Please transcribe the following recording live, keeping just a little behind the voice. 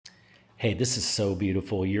Hey, this is so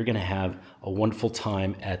beautiful. You're going to have a wonderful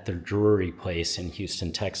time at the Drewery Place in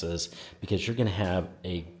Houston, Texas, because you're going to have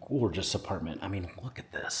a gorgeous apartment. I mean, look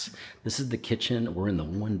at this. This is the kitchen. We're in the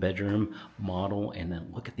one bedroom model, and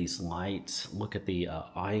then look at these lights. Look at the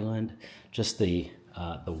island, just the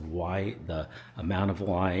amount of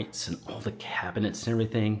lights and all the cabinets and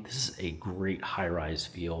everything. This is a great high-rise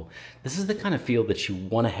feel. This is the kind of feel that you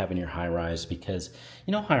want to have in your high-rise because,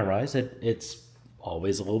 you know, high-rise, it's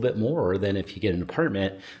always a little bit more than if you get an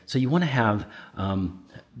apartment. So you want to have,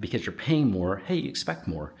 because you're paying more, hey, you expect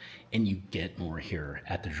more, and you get more here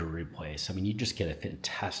at the Drewery Place. I mean, you just get a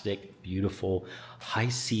fantastic, beautiful, high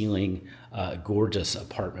ceiling, gorgeous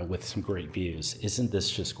apartment with some great views. Isn't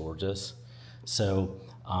this just gorgeous? So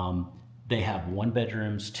they have 1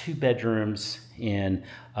 bedrooms, 2 bedrooms, and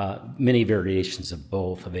many variations of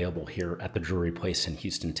both available here at the Drewery Place in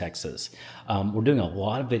Houston, Texas. We're doing a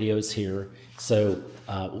lot of videos here, so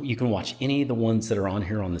you can watch any of the ones that are on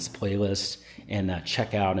here on this playlist and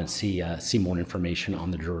check out and see more information on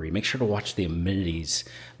the Drewery. Make sure to watch the amenities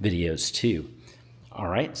videos too. All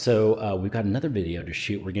right, so we've got another video to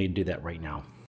shoot. We're going to do that right now.